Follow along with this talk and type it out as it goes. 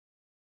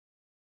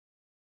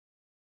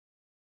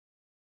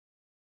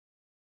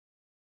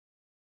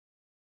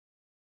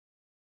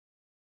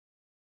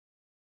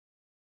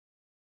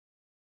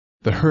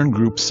The Hearn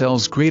Group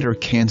sells Greater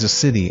Kansas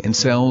City and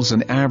sells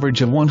an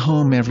average of one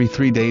home every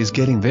 3 days,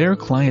 getting their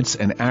clients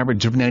an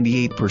average of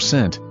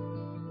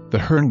 98%. The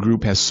Hearn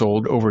Group has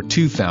sold over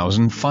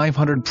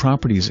 2,500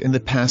 properties in the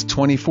past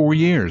 24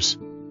 years.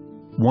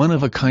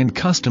 One-of-a-kind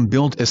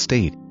custom-built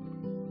estate.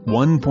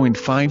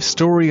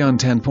 1.5-story on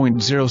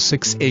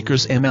 10.06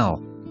 acres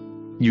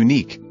ML.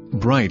 Unique,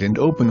 bright and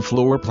open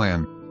floor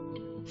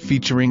plan.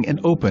 Featuring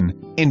an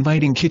open,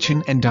 inviting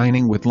kitchen and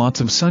dining with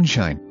lots of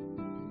sunshine.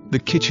 The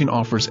kitchen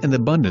offers an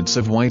abundance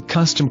of white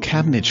custom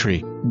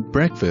cabinetry,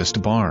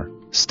 breakfast bar,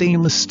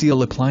 stainless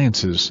steel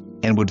appliances,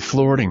 and wood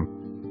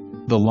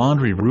flooring. The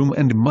laundry room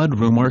and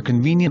mudroom are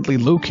conveniently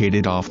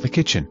located off the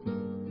kitchen.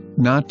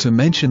 Not to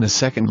mention a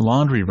second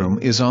laundry room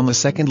is on the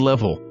second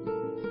level.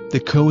 The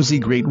cozy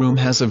great room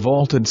has a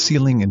vaulted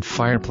ceiling and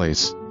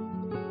fireplace,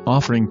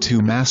 offering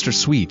 2 master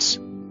suites.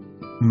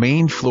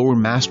 Main floor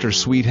master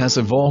suite has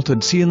a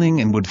vaulted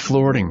ceiling and wood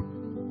flooring.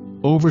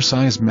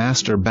 Oversized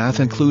master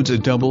bath includes a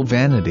double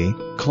vanity,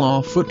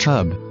 clawfoot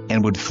tub,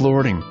 and wood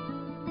flooring.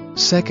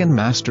 Second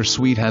master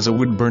suite has a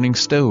wood-burning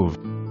stove.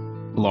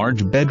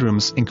 Large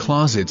bedrooms and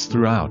closets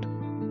throughout.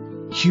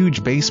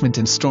 Huge basement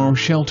and storm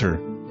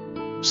shelter.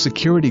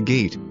 Security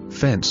gate,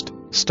 fenced,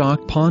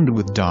 stock pond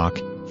with dock,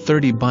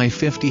 30 by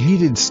 50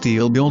 heated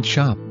steel built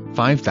shop,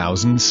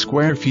 5,000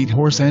 square feet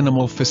horse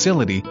animal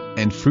facility,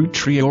 and fruit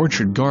tree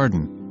orchard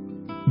garden.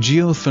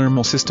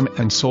 Geothermal system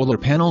and solar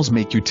panels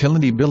make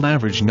utility bill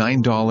average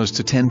 $9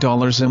 to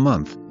 $10 a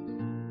month.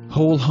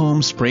 Whole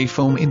home spray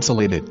foam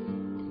insulated.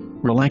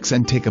 Relax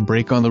and take a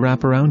break on the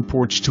wraparound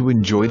porch to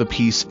enjoy the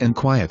peace and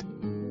quiet.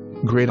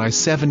 Great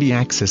I-70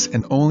 access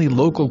and only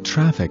local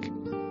traffic.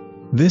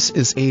 This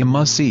is a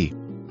must-see.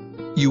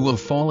 You will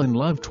fall in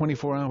love.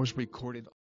 24 hours recorded.